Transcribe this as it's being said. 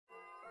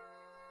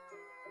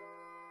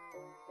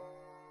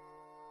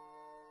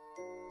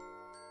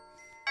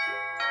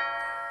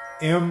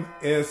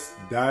MS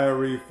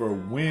Diary for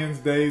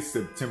Wednesday,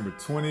 September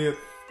 20th,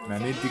 and I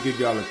need to give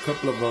y'all a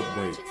couple of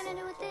updates.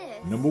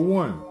 Number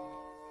one,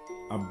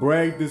 I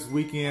bragged this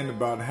weekend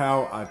about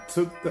how I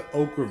took the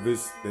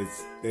Ocrevus,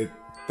 that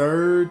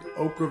third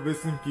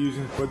Ocrevus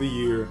infusion for the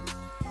year,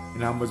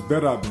 and how much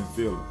better I've been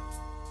feeling.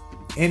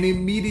 And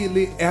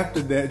immediately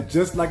after that,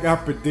 just like I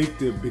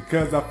predicted,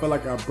 because I felt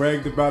like I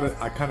bragged about it,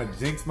 I kind of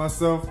jinxed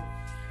myself,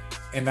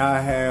 and I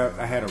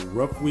had a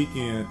rough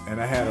weekend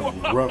and I had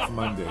a rough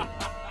Monday.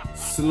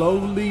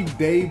 Slowly,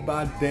 day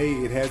by day,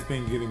 it has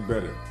been getting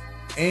better.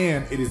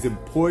 And it is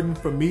important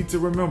for me to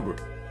remember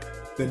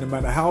that no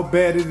matter how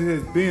bad it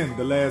has been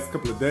the last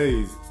couple of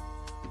days,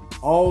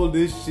 all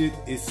this shit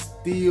is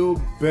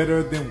still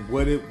better than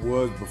what it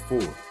was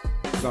before.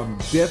 So I'm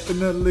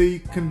definitely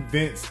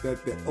convinced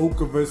that the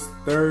Ocrevus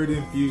third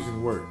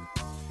infusion worked.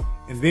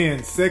 And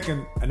then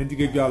second, I need to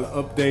give y'all an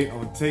update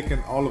on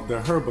taking all of the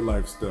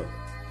HerbaLife stuff.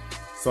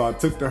 So I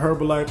took the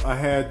HerbaLife, I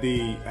had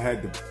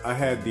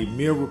the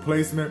meal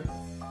replacement,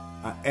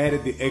 I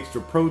added the extra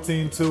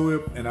protein to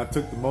it, and I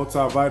took the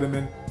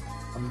multivitamin.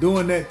 I'm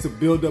doing that to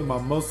build up my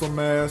muscle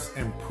mass,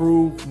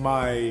 improve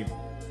my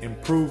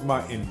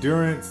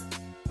endurance,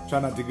 try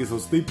not to get so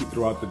sleepy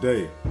throughout the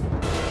day.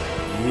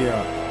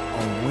 Yeah,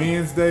 on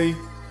Wednesday,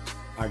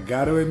 I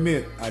gotta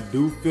admit, I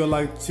do feel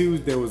like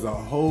Tuesday was a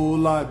whole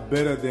lot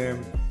better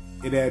than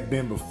it had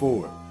been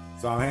before.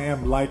 So I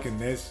am liking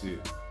that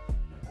shit.